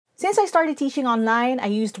Since I started teaching online, I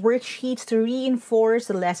used worksheets to reinforce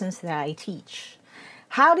the lessons that I teach.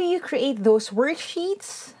 How do you create those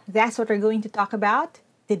worksheets? That's what we're going to talk about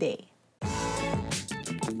today.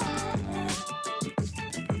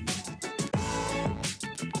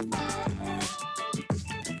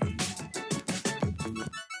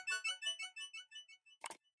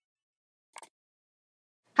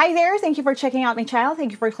 Hi there! Thank you for checking out my channel. Thank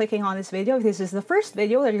you for clicking on this video. If this is the first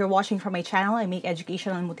video that you're watching from my channel, I make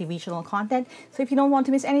educational and motivational content. So if you don't want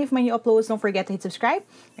to miss any of my new uploads, don't forget to hit subscribe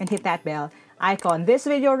and hit that bell icon. This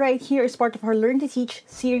video right here is part of our Learn to Teach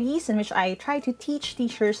series in which I try to teach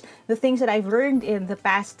teachers the things that I've learned in the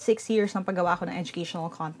past 6 years ng paggawa ko ng educational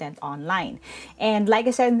content online. And like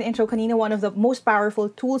I said in the intro kanina, one of the most powerful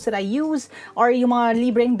tools that I use are yung mga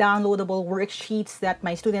libreng downloadable worksheets that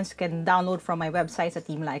my students can download from my website at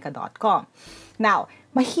teamlyqa.com. Now,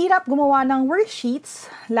 mahirap gumawa ng worksheets,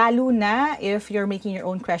 lalo na if you're making your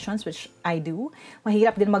own questions, which I do.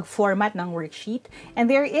 Mahirap din mag-format ng worksheet. And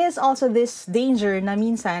there is also this danger na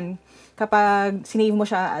minsan, kapag sinave mo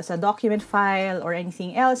siya as a document file or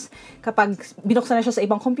anything else, kapag binuksan na siya sa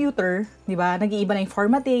ibang computer, di ba, nag-iiba na yung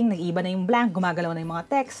formatting, nag-iiba na yung blank, gumagalaw na yung mga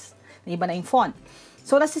text, nag-iiba na yung font.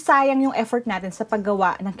 So, nasisayang yung effort natin sa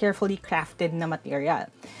paggawa ng carefully crafted na material.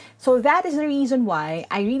 So, that is the reason why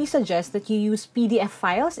I really suggest that you use PDF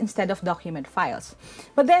files instead of document files.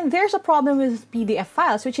 But then, there's a problem with PDF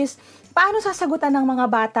files, which is, paano sasagutan ng mga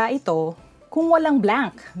bata ito kung walang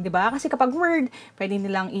blank, di ba? Kasi kapag Word, pwede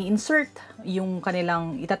nilang i-insert yung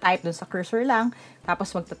kanilang itatype dun sa cursor lang,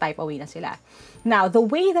 tapos magta-type away na sila. Now, the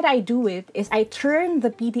way that I do it is I turn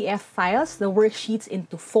the PDF files, the worksheets,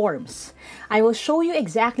 into forms. I will show you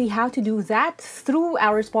exactly how to do that through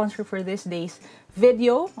our sponsor for this day's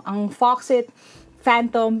video, ang Foxit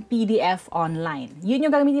Phantom PDF Online. Yun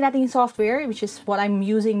yung gagamitin natin yung software, which is what I'm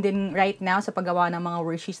using din right now sa paggawa ng mga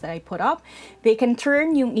worksheets that I put up. They can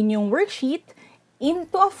turn yung inyong worksheet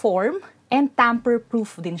into a form and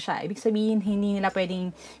tamper-proof din siya. Ibig sabihin, hindi nila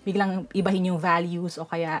pwedeng biglang ibahin yung values o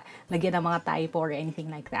kaya lagyan ng mga typo or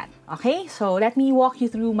anything like that. Okay? So, let me walk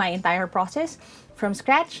you through my entire process from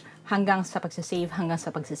scratch hanggang sa pagsasave, hanggang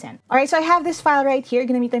sa pagsasend. Alright, so I have this file right here.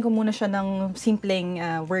 Ginamitan ko muna siya ng simpleng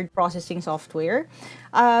word processing software.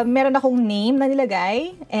 Meron akong name na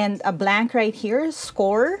nilagay and a blank right here,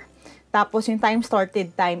 score. Tapos yung time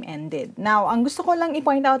started, time ended. Now, ang gusto ko lang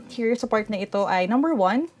i-point out here sa part na ito ay number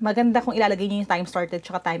 1, maganda kung ilalagay niyo yung time started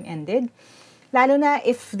tsaka time ended. Lalo na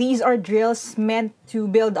if these are drills meant to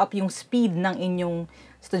build up yung speed ng inyong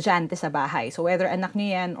estudyante sa bahay. So, whether anak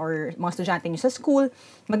niyo yan or mga estudyante niyo sa school,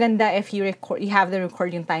 maganda if you have them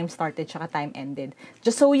record yung time started tsaka time ended.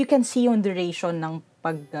 Just so you can see yung duration ng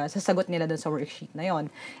pagsasagot nila dun sa worksheet na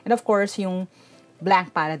yon. And of course, yung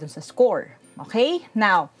blank para dun sa score. Okay?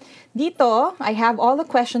 Now, dito, I have all the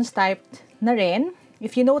questions typed na rin.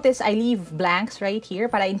 If you notice, I leave blanks right here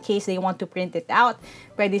para in case they want to print it out,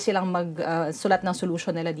 pwede silang magsulat ng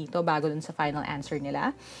solution nila dito bago dun sa final answer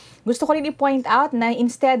nila. Gusto ko rin i-point out na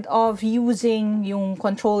instead of using yung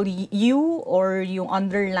Control U or yung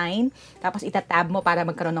underline, tapos itatab mo para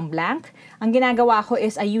magkaroon ng blank, ang ginagawa ko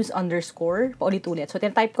is I use underscore, paulit-ulit. So,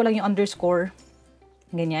 type ko lang yung underscore,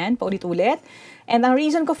 ganyan, paulit-ulit. And ang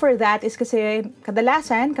reason ko for that is kasi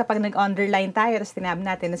kadalasan kapag nag-underline tayo tapos tinab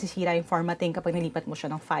natin, nasisira yung formatting kapag nilipat mo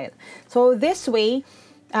siya ng file. So this way,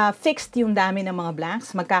 fixed yung dami ng mga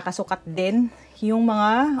blanks. Magkakasukat din yung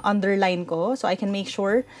mga underline ko. So I can make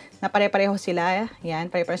sure na pare-pareho sila.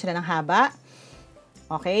 Yan, pare-pareho sila ng haba.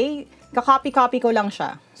 Okay? Ka-copy-copy ko lang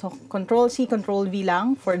siya. So Control-C, Control-V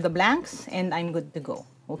lang for the blanks and I'm good to go.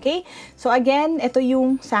 Okay? So again, ito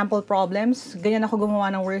yung sample problems. Ganyan ako gumawa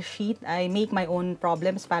ng worksheet. I make my own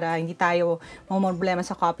problems para hindi tayo problema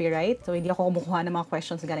sa copyright. So hindi ako kumukuha ng mga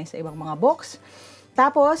questions galing sa ibang mga books.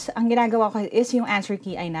 Tapos, ang ginagawa ko is yung answer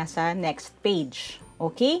key ay nasa next page.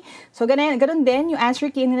 Okay? So ganun din, yung answer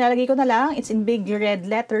key nilalagay ko na lang. It's in big red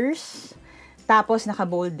letters. Tapos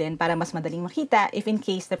naka-bold din para mas madaling makita if in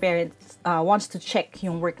case the parent wants to check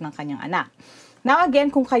yung work ng kanyang anak. Now again,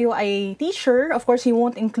 kung kayo ay teacher, of course, you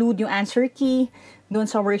won't include yung answer key doon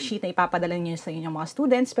sa worksheet na ipapadala niyo sa inyong mga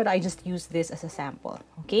students, pero I just use this as a sample.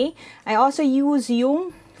 Okay? I also use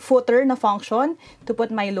yung footer na function to put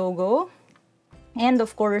my logo and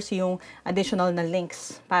of course, yung additional na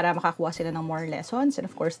links para makakuha sila ng more lessons and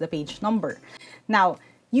of course, the page number. Now,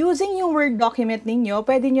 using yung Word document ninyo,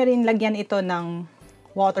 pwede nyo rin lagyan ito ng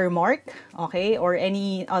watermark, okay, or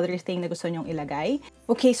any other thing na gusto nyong ilagay.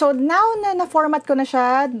 Okay, so now na na-format ko na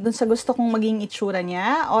siya dun sa gusto kong maging itsura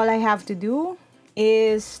niya, all I have to do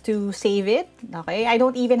is to save it, okay? I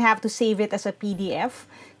don't even have to save it as a PDF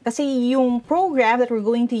Kasi yung program that we're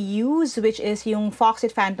going to use, which is yung Foxit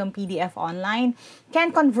Phantom PDF Online, can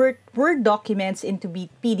convert Word documents into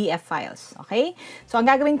PDF files. Okay? So, ang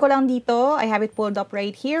gagawin ko lang dito, I have it pulled up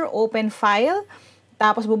right here, open file,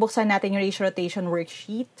 tapos bubuksan natin yung ratio rotation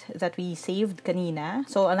worksheet that we saved kanina.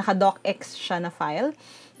 So, naka-docx siya na file.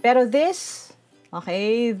 Pero this,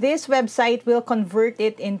 okay, this website will convert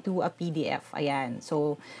it into a PDF. Ayan.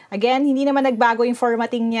 So, again, hindi naman nagbago yung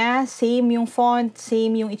formatting niya. Same yung font,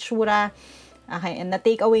 same yung itsura. Okay, and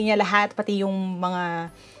na-take away niya lahat, pati yung mga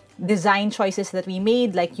design choices that we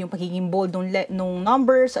made, like yung pagiging bold nung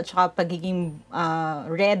numbers, at saka pagiging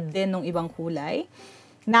red din nung ibang kulay.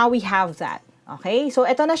 Now, we have that. Okay? So,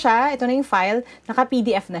 ito na siya. Ito na yung file.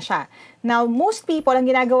 Naka-PDF na siya. Now, most people, ang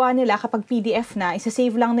ginagawa nila kapag PDF na,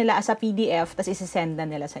 isa-save lang nila as a PDF, tapos isa-send na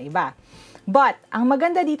nila sa iba. But, ang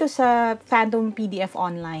maganda dito sa Phantom PDF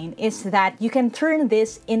Online is that you can turn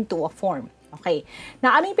this into a form. Okay?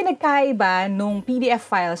 Now, ano yung pinagkaiba nung PDF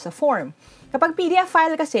file sa form? Kapag PDF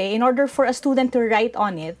file kasi, in order for a student to write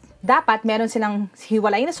on it, dapat meron silang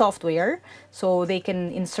hiwalay na software, so they can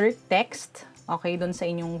insert text, okay, dun sa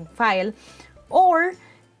inyong file, or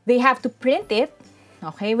they have to print it,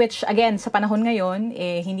 okay, which again, sa panahon ngayon,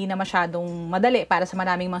 hindi na masyadong madali para sa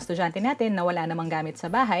maraming mga estudyante natin na wala namang gamit sa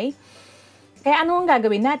bahay. Kaya ano ang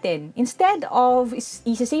gagawin natin? Instead of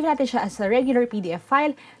i-save natin siya as a regular PDF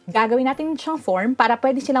file, gagawin natin siyang form para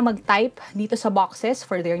pwede silang mag-type dito sa boxes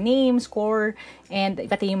for their name, score, and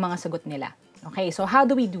pati yung mga sagot nila. Okay, so how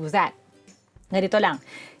do we do that? Ganito lang.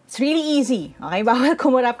 It's really easy. Okay, bawal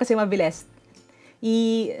kumurap kasi mabilis.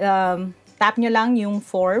 Tap nyo lang yung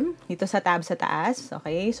form dito sa tab sa taas.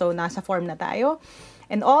 Okay? So, nasa form na tayo.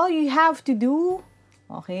 And all you have to do,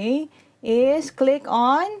 okay, is click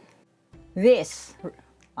on this.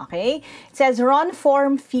 Okay? It says Run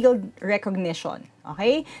Form Field Recognition.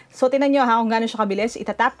 Okay? So, tinan nyo ha, kung gano'n siya kabilis.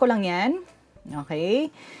 Itatap ko lang yan. Okay?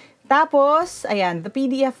 Tapos, ayan, the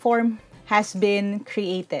PDF form has been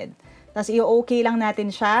created. Tapos, i-okay lang natin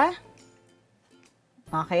siya.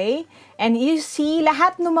 Okay? And you see,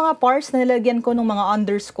 lahat ng mga parts na nilagyan ko ng mga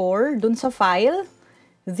underscore dun sa file,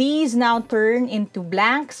 these now turn into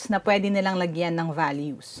blanks na pwede nilang lagyan ng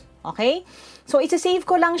values. Okay? So, isa-save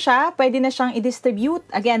ko lang siya. Pwede na siyang i-distribute.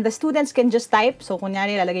 Again, the students can just type. So,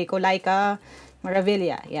 kunyari, lalagay ko Lyqa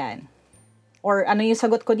Maravilla. Yan. Or ano yung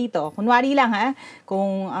sagot ko dito. Kunwari lang ha,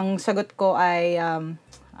 kung ang sagot ko ay,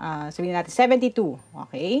 sabihin natin, 72.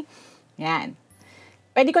 Okay? Yan.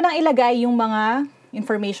 Pwede ko nang ilagay yung mga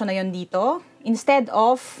information na yon dito. Instead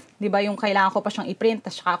of, di ba, yung kailangan ko pa siyang i-print,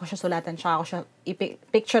 tapos saka ko siya sulatan, saka ko siya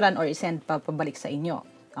i-picturean or i-send pabalik sa inyo.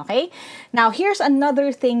 Okay? Now, here's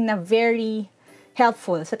another thing na very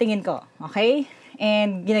helpful sa tingin ko. Okay?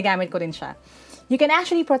 And ginagamit ko rin siya. You can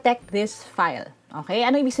actually protect this file. Okay?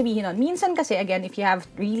 Ano ibig sabihin nun? Minsan kasi, again, if you have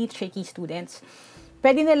really tricky students,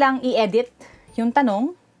 pwede nilang i-edit yung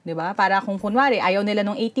tanong, di ba? Para kung kunwari, ayaw nila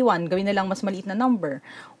ng 81, gawin nilang mas maliit na number.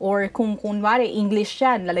 Or kung kunwari, English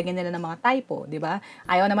yan, lalagyan nila ng mga typo, di ba?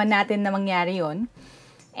 Ayaw naman natin na mangyari yon.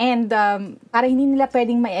 And para hindi nila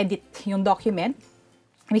pwedeng ma-edit yung document,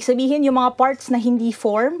 ibig sabihin, yung mga parts na hindi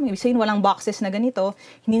form, ibig sabihin, walang boxes na ganito,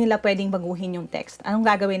 hindi nila pwedeng baguhin yung text. Anong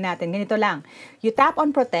gagawin natin? Ganito lang. You tap on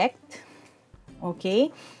protect, okay?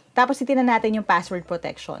 Tapos itinan natin yung password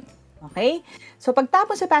protection. Okay? So,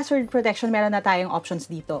 pagtapos sa password protection, meron na tayong options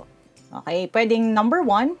dito. Okay? Pwedeng number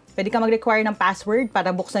 1, pwede ka mag-require ng password para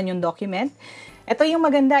buksan yung document. Ito yung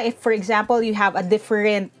maganda if, for example, you have a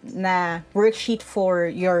different na worksheet for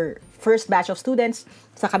your first batch of students,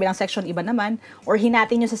 sa kabilang section, iba naman, or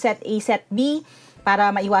hinatin nyo sa set A, set B, para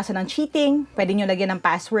maiwasan ng cheating, pwede nyo lagyan ng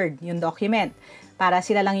password, yung document, para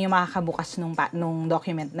sila lang yung makakabukas nung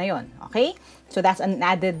document na yon. Okay? So, that's an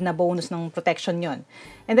added na bonus ng protection yon.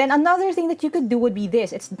 And then, another thing that you could do would be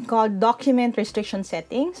this. It's called document restriction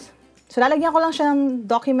settings. So, lalagyan ko lang siya ng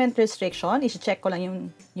document restriction. I-check ko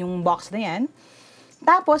lang yung box na yan.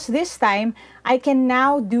 Tapos, this time, I can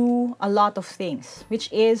now do a lot of things,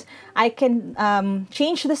 which is, I can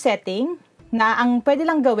change the setting na ang pwede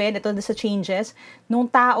lang gawin, ito sa changes, nung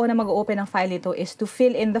tao na mag-open ng file nito is to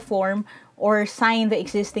fill in the form or sign the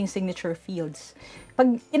existing signature fields.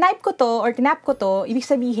 Pag tinap ko to, ibig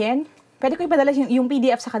sabihin, pwede ko ipadala yung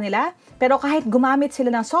PDF sa kanila, pero kahit gumamit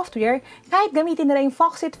sila ng software, kahit gamitin nila yung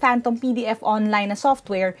Foxit Phantom PDF Online na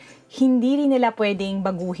software, hindi rin nila pwedeng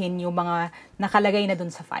baguhin yung mga nakalagay na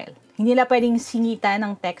dun sa file. Hindi nila pwedeng singitan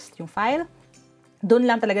ng text yung file. Dun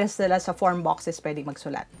lang talaga sila sa form boxes pwedeng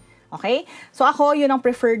magsulat. Okay? So ako, yun ang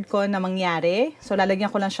preferred ko na mangyari. So lalagyan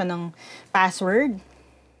ko lang siya ng password.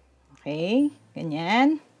 Okay?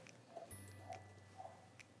 Ganyan.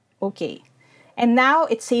 Okay. And now,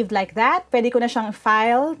 it's saved like that. Pwede ko na siyang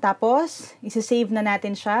file, tapos, isi-save na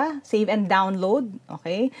natin siya. Save and download,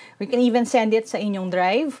 okay? We can even send it sa inyong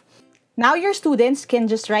drive. Now, your students can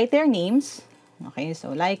just write their names. Okay, so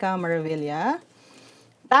Lyqa, Maravilla.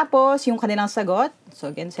 Tapos, yung kanilang sagot. So,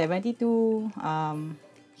 again, 72.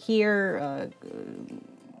 Here,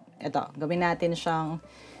 ito, gawin natin siyang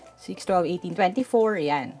 6, 12, 18, 24.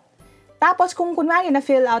 Yan. Tapos, kung kunwari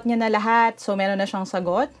na-fill out niya na lahat, so meron na siyang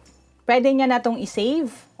sagot, pwede niya na itong i-save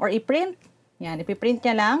or i-print. Yan, ipiprint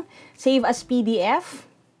niya lang. Save as PDF.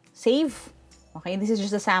 Save. Okay, this is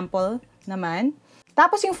just a sample naman.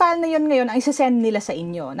 Tapos, yung file na yun ngayon, ang isa-send nila sa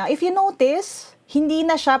inyo. Now, if you notice, hindi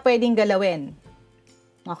na siya pwedeng galawin.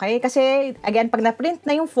 Okay? Kasi, again, pag na-print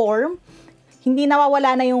na yung form, hindi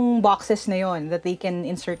nawawala na yung boxes na yun that they can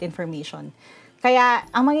insert information. Kaya,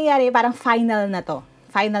 ang mangyayari, parang final na to.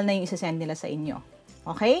 Final na yung isa-send nila sa inyo.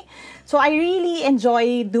 Okay? So, I really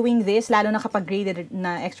enjoy doing this, lalo na kapag graded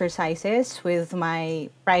na exercises with my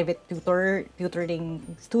private tutoring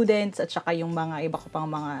students, at saka yung mga iba ko pang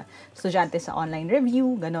mga estudyante sa online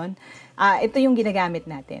review, ganon. Ito yung ginagamit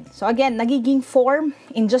natin. So, again, nagiging form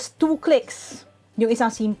in just 2 clicks yung isang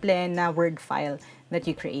simple na Word file that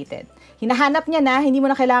you created. Hinahanap niya na, hindi mo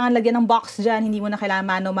na kailangan lagyan ng box dyan, hindi mo na kailangan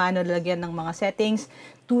mano-mano lagyan ng mga settings,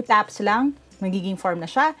 2 taps lang, magiging form na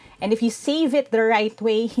siya. And if you save it the right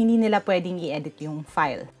way, hindi nila pwedeng i-edit yung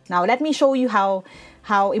file. Now, let me show you how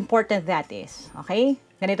important that is. Okay?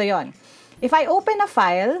 Ganito yon. If I open a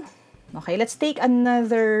file, okay, let's take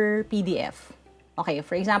another PDF. Okay,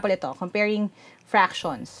 for example, ito, comparing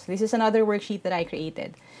fractions. This is another worksheet that I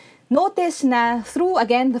created. Notice na through,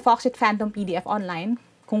 again, the Foxit Phantom PDF Online,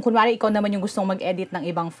 kung kunwari ikaw naman yung gustong mag-edit ng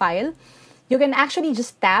ibang file, you can actually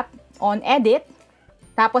just tap on Edit.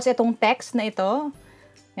 Tapos, itong text na ito,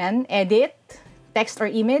 yan, edit, text or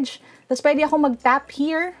image. Tapos, pwede akong mag-tap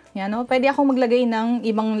here. Yan, no? Pwede akong maglagay ng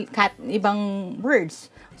ibang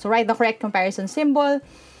words. So, write the correct comparison symbol.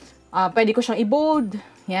 Pwede ko siyang i-bold,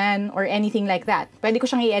 yan, or anything like that. Pwede ko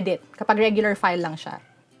siyang i-edit kapag regular file lang siya.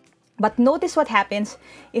 But notice what happens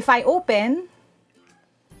if I open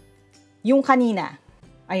yung kanina.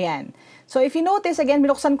 Ayan. So, if you notice, again,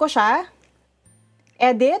 binuksan ko siya,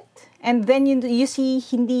 edit, and then you see,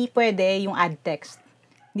 hindi pwede yung add text.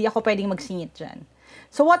 Hindi ako pwedeng magsingit dyan.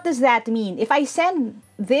 So, what does that mean? If I send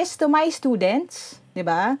this to my students, di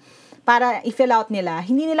ba, para i-fill out nila,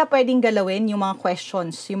 hindi nila pwedeng galawin yung mga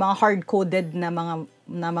questions, yung mga hard-coded na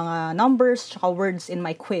mga numbers, tsaka words in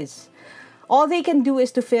my quiz. All they can do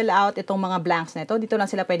is to fill out itong mga blanks na ito. Dito lang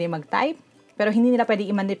sila pwede mag-type, pero hindi nila pwede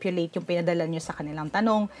i-manipulate yung pinadala nyo sa kanilang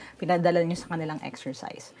tanong, pinadala nyo sa kanilang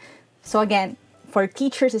exercise. So, again, for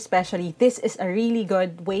teachers especially, this is a really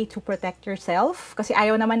good way to protect yourself. Kasi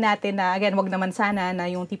ayaw naman natin na, again, wag naman sana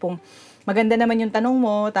na yung tipong maganda naman yung tanong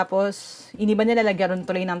mo, tapos hindi ba nila lagyan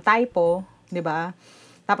tuloy ng typo, di ba?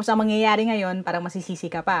 Tapos ang mangyayari ngayon, parang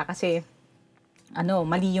masisisi ka pa kasi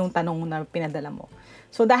mali yung tanong na pinadala mo.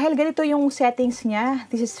 So dahil ganito yung settings niya,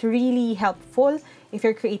 this is really helpful if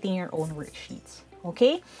you're creating your own worksheets.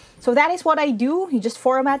 Okay? So that is what I do. You just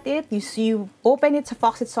format it. You open it to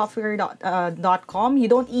foxitsoftware.com. You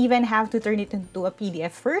don't even have to turn it into a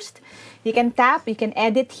PDF first. You can tap, you can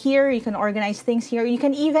edit here, you can organize things here. You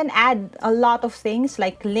can even add a lot of things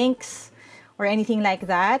like links or anything like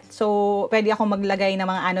that. So, pwede ako maglagay ng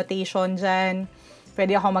mga annotation dyan.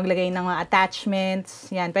 Pwede ako maglagay ng mga attachments.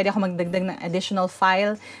 Yan, pwede ako magdagdag ng additional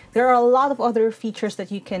file. There are a lot of other features that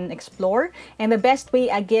you can explore. And the best way,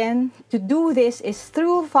 again, to do this is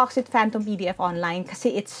through Foxit Phantom PDF Online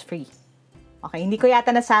kasi it's free. Okay, hindi ko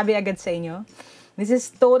yata nasabi agad sa inyo. This is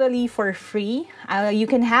totally for free. You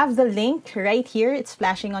can have the link right here. It's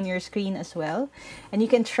flashing on your screen as well. And you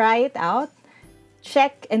can try it out.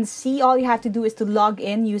 Check and see. All you have to do is to log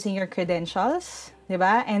in using your credentials.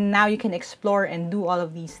 Diba? And now you can explore and do all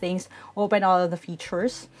of these things. Open all of the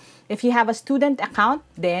features. If you have a student account,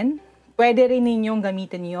 then pwede rin ninyong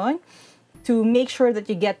gamitin yon to make sure that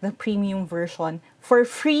you get the premium version for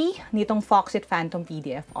free nitong Foxit Phantom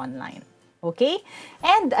PDF Online. Okay?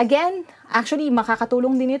 And again, actually,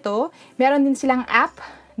 makakatulong din ito. Meron din silang app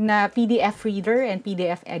na PDF reader and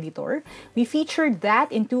PDF editor. We featured that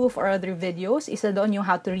in 2 of our other videos. Isa doon yung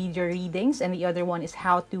how to read your readings, and the other one is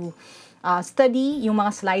how to study yung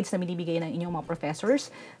mga slides na binibigay ng inyong mga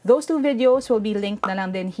professors. Those 2 videos will be linked na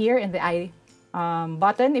lang din here in the I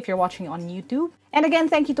button if you're watching on YouTube. And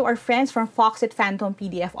again, thank you to our friends from Foxit Phantom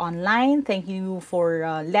PDF Online. Thank you for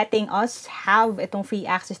letting us have itong free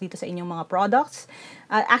access dito sa inyong mga products.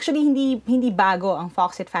 Actually, hindi bago ang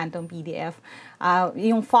Foxit Phantom PDF.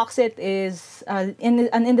 Yung Foxit is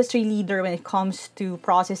an industry leader when it comes to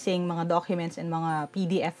processing mga documents and mga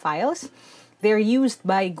PDF files. they're used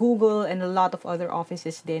by Google and a lot of other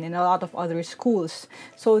offices din and a lot of other schools.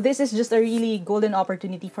 So this is just a really golden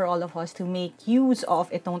opportunity for all of us to make use of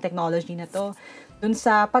itong technology na to dun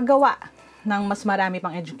sa paggawa ng mas marami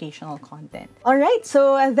pang educational content. Alright,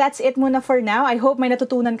 so that's it muna for now. I hope may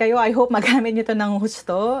natutunan kayo. I hope magamit nyo to ng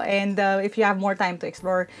husto. And if you have more time to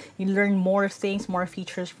explore, you learn more things, more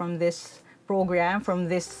features from this program, from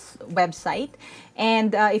this website.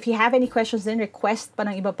 And if you have any questions then, request pa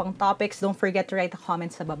ng iba pang topics, don't forget to write a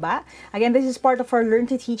comment sa baba. Again, this is part of our Learn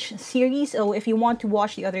to Teach series. So if you want to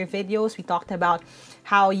watch the other videos, we talked about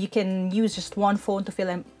how you can use just one phone to fill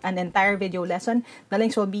an entire video lesson. The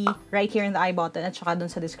links will be right here in the I button at saka dun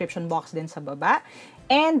sa description box din sa baba.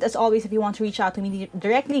 And as always, if you want to reach out to me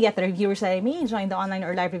directly, get the reviewers like me, join the online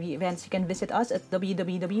or live review events, you can visit us at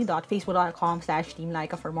www.facebook.com/Team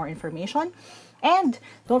Lyqa for more information. And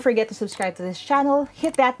don't forget to subscribe to this channel.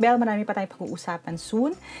 Hit that bell. Marami pa tayong pag-uusapan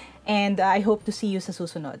soon. And I hope to see you sa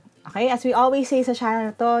susunod. Okay? As we always say sa channel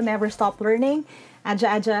na to, never stop learning.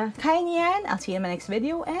 Adja, kaya niyan. I'll see you in my next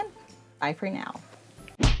video and bye for now.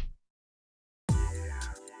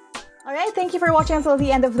 Alright, thank you for watching until the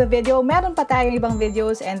end of the video. Meron pa tayong ibang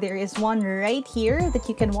videos and there is one right here that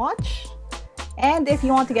you can watch. And if you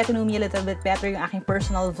want to get to know me a little bit better, yung aking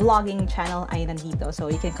personal vlogging channel ay nandito. So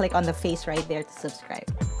you can click on the face right there to subscribe.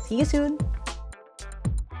 See you soon!